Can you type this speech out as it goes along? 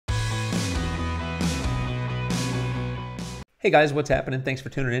Hey guys, what's happening? Thanks for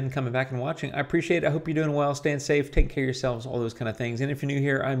tuning in, coming back and watching. I appreciate it. I hope you're doing well, staying safe, taking care of yourselves, all those kind of things. And if you're new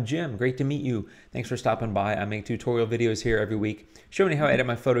here, I'm Jim. Great to meet you. Thanks for stopping by. I make tutorial videos here every week, showing you how I edit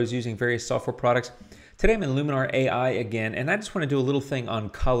my photos using various software products. Today I'm in Luminar AI again, and I just want to do a little thing on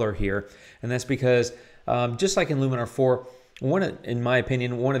color here. And that's because, just like in Luminar 4, in my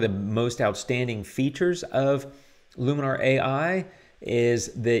opinion, one of the most outstanding features of Luminar AI is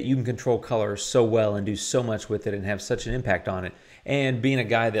that you can control color so well and do so much with it and have such an impact on it. And being a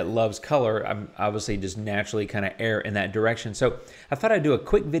guy that loves color, I'm obviously just naturally kind of err in that direction. So I thought I'd do a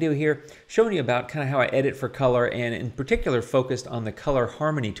quick video here showing you about kind of how I edit for color, and in particular focused on the color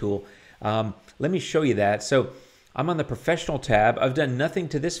harmony tool. Let me show you that. So I'm on the professional tab. I've done nothing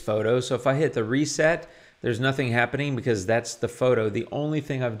to this photo. So if I hit the reset, there's nothing happening because that's the photo. The only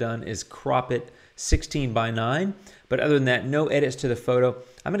thing I've done is crop it 16:9, but other than that, no edits to the photo.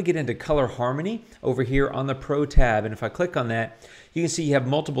 I'm going to get into color harmony over here on the Pro tab, and if I click on that, you can see you have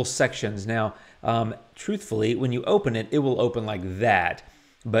multiple sections. Now, truthfully, when you open it, it will open like that,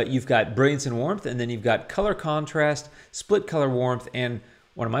 but you've got brilliance and warmth, and then you've got color contrast, split color warmth, and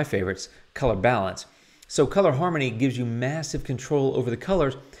one of my favorites, color balance. So color harmony gives you massive control over the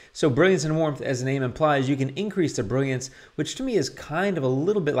colors. So brilliance and warmth, as the name implies, you can increase the brilliance, which to me is kind of a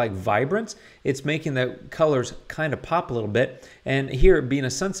little bit like vibrance. It's making the colors kind of pop a little bit. And here, being a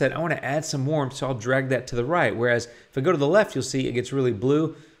sunset, I want to add some warmth, so I'll drag that to the right. Whereas if I go to the left, you'll see it gets really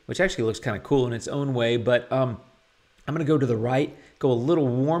blue, which actually looks kind of cool in its own way. But I'm going to go to the right, go a little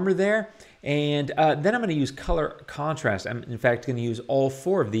warmer there. And then I'm going to use color contrast. I'm, in fact, going to use all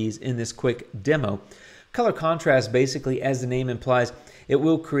four of these in this quick demo. Color contrast, basically, as the name implies, it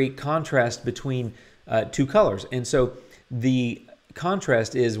will create contrast between two colors. And so the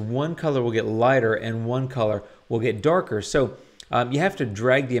contrast is one color will get lighter and one color will get darker. So you have to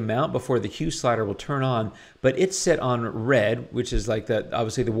drag the amount before the hue slider will turn on, but it's set on red, which is like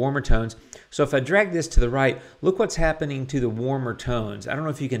obviously the warmer tones. So if I drag this to the right, look what's happening to the warmer tones. I don't know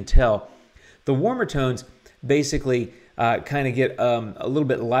if you can tell. The warmer tones basically kind of get a little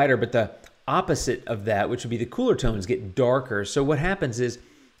bit lighter, but the opposite of that, which would be the cooler tones, get darker. So what happens is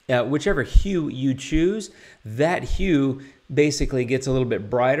whichever hue you choose, that hue basically gets a little bit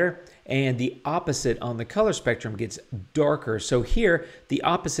brighter, and the opposite on the color spectrum gets darker. So here, the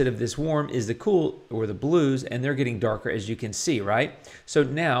opposite of this warm is the cool, or the blues, and they're getting darker, as you can see, right? So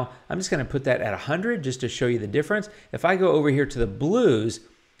now I'm just going to put that at 100 just to show you the difference. If I go over here to the blues,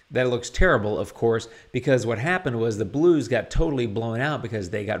 that looks terrible, of course, because what happened was the blues got totally blown out because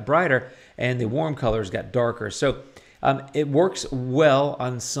they got brighter and the warm colors got darker. So it works well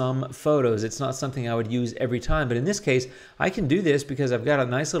on some photos. It's not something I would use every time, but in this case, I can do this because I've got a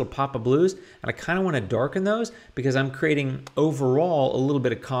nice little pop of blues, and I kind of want to darken those because I'm creating overall a little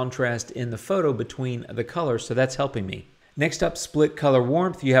bit of contrast in the photo between the colors, so that's helping me. Next up, split color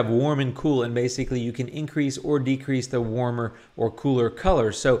warmth. You have warm and cool, and basically you can increase or decrease the warmer or cooler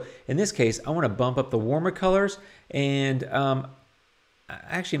colors. So in this case, I want to bump up the warmer colors, and I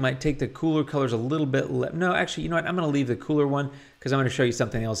actually might take the cooler colors a little bit. No, actually, you know what? I'm going to leave the cooler one because I'm going to show you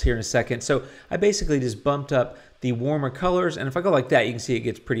something else here in a second. So I basically just bumped up the warmer colors, and if I go like that, you can see it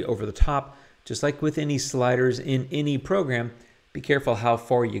gets pretty over the top. Just like with any sliders in any program, be careful how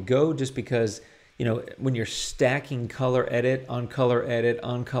far you go, just because when you're stacking color edit on color edit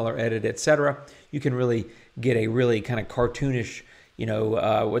on color edit, etc., you can really get a really kind of cartoonish,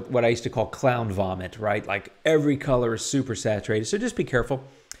 what I used to call clown vomit, right? Like every color is super saturated. So just be careful.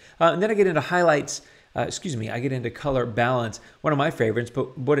 And then I get into highlights. I get into color balance, one of my favorites.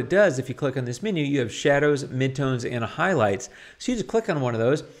 But what it does, if you click on this menu, you have shadows, midtones, and highlights. So you just click on one of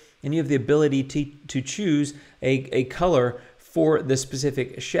those, and you have the ability to choose a color for the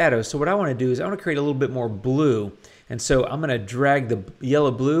specific shadow. So what I want to do is I want to create a little bit more blue. And so I'm going to drag the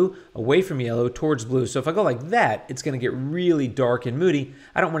yellow blue away from yellow towards blue. So if I go like that, it's going to get really dark and moody.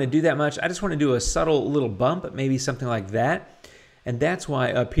 I don't want to do that much. I just want to do a subtle little bump, maybe something like that. And that's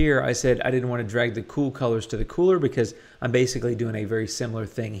why up here I said I didn't want to drag the cool colors to the cooler, because I'm basically doing a very similar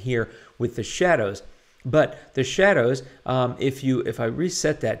thing here with the shadows. But the shadows, if I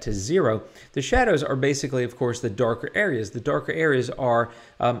reset that to 0, the shadows are basically, of course, the darker areas. The darker areas are,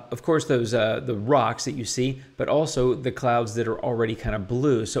 of course, those the rocks that you see, but also the clouds that are already kind of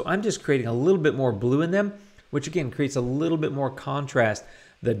blue. So I'm just creating a little bit more blue in them, which again creates a little bit more contrast.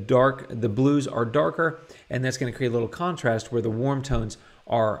 The blues are darker, and that's going to create a little contrast where the warm tones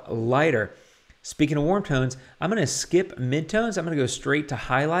are lighter. Speaking of warm tones, I'm going to skip midtones. I'm going to go straight to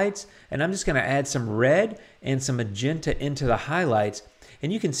highlights, and I'm just going to add some red and some magenta into the highlights.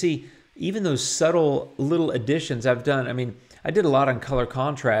 And you can see even those subtle little additions I've done. I mean, I did a lot on color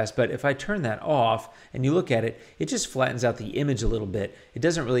contrast, but if I turn that off and you look at it, it just flattens out the image a little bit. It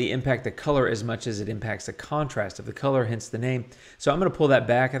doesn't really impact the color as much as it impacts the contrast of the color, hence the name. So I'm going to pull that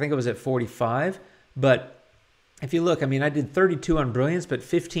back. I think it was at 45, but if you look, I mean, I did 32 on brilliance, but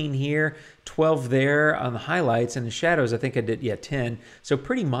 15 here, 12 there on the highlights, and the shadows, I think I did, 10. So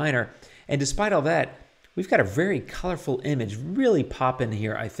pretty minor. And despite all that, we've got a very colorful image, really popping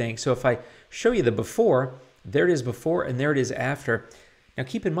here, I think. So if I show you the before, there it is before and there it is after. Now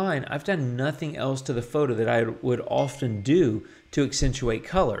keep in mind, I've done nothing else to the photo that I would often do to accentuate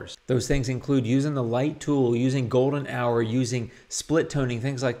colors. Those things include using the light tool, using golden hour, using split toning,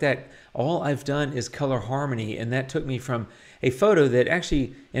 things like that. All I've done is color harmony, and that took me from a photo that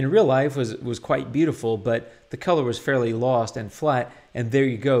actually in real life was quite beautiful, but the color was fairly lost and flat, and there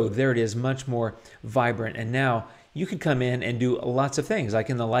you go, there it is, much more vibrant. And now you could come in and do lots of things. Like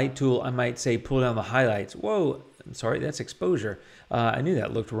in the light tool, I might say pull down the highlights. Whoa, I'm sorry, that's exposure. I knew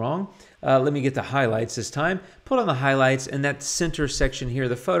that looked wrong. Let me get the highlights this time. Pull down the highlights, and that center section here,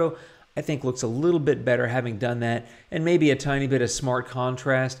 the photo, I think looks a little bit better having done that, and maybe a tiny bit of smart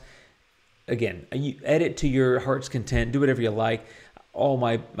contrast. Again, you edit to your heart's content, do whatever you like. All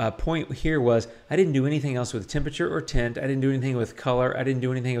my point here was I didn't do anything else with temperature or tint. I didn't do anything with color. I didn't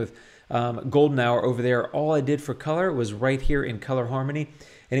do anything with golden hour over there. All I did for color was right here in color harmony,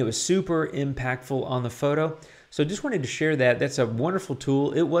 and it was super impactful on the photo. So just wanted to share that. That's a wonderful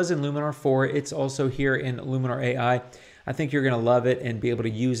tool. It was in Luminar 4. It's also here in Luminar AI. I think you're going to love it and be able to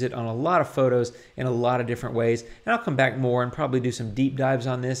use it on a lot of photos in a lot of different ways. And I'll come back more and probably do some deep dives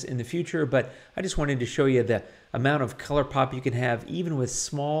on this in the future, but I just wanted to show you the amount of color pop you can have even with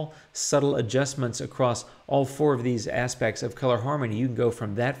small, subtle adjustments across all 4 of these aspects of color harmony. You can go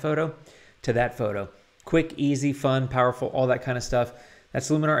from that photo to that photo. Quick, easy, fun, powerful, all that kind of stuff. That's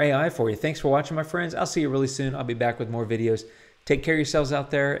Luminar AI for you. Thanks for watching, my friends. I'll see you really soon. I'll be back with more videos. Take care of yourselves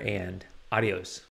out there, and adios.